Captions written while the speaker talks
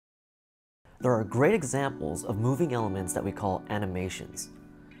There are great examples of moving elements that we call animations.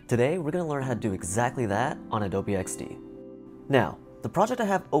 Today, we're going to learn how to do exactly that on Adobe Xd. Now, the project I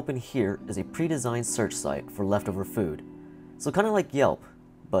have open here is a pre-designed search site for leftover food. So kind of like Yelp,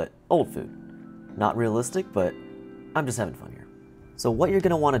 but old food. Not realistic, but I'm just having fun here. So what you're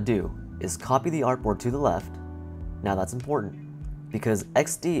going to want to do is copy the artboard to the left. Now that's important, because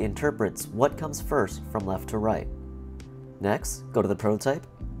Xd interprets what comes first from left to right. Next, go to the prototype,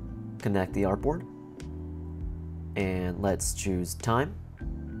 connect the artboard, and let's choose time,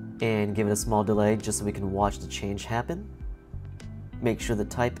 and give it a small delay just so we can watch the change happen. Make sure the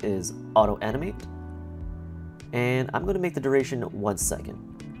type is auto animate, and I'm going to make the duration 1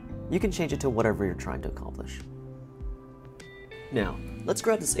 second. You can change it to whatever you're trying to accomplish. Now, let's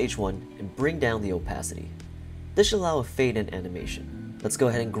grab this H1 and bring down the opacity. This should allow a fade in animation. Let's go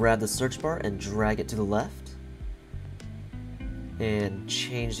ahead and grab the search bar and drag it to the left, and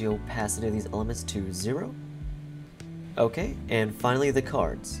change the opacity of these elements to 0. Okay, and finally the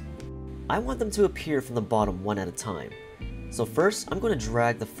cards. I want them to appear from the bottom one at a time. So first, I'm going to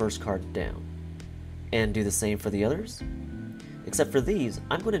drag the first card down, and do the same for the others. Except for these,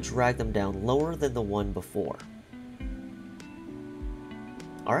 I'm going to drag them down lower than the one before.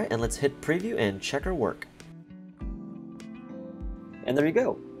 Alright, and let's hit preview and check our work. And there you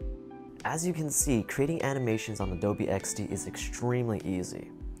go! As you can see, creating animations on Adobe Xd is extremely easy.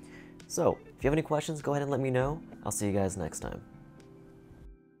 So, if you have any questions, go ahead and let me know. I'll see you guys next time.